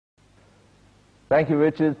Thank you,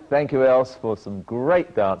 Richard. Thank you, Els, for some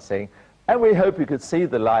great dancing. And we hope you could see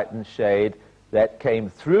the light and shade that came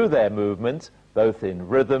through their movement, both in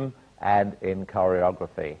rhythm and in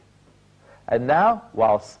choreography. And now,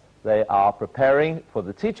 whilst they are preparing for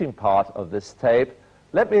the teaching part of this tape,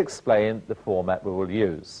 let me explain the format we will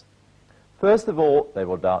use. First of all, they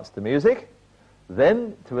will dance to music,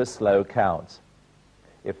 then to a slow count.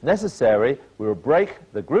 If necessary, we will break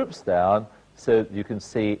the groups down so that you can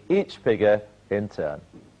see each figure in turn.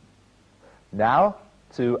 Now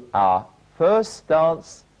to our first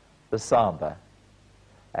dance, the samba.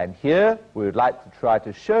 And here we would like to try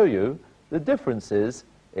to show you the differences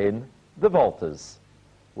in the voltas,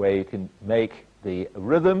 where you can make the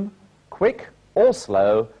rhythm quick or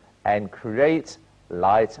slow and create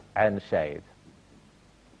light and shade.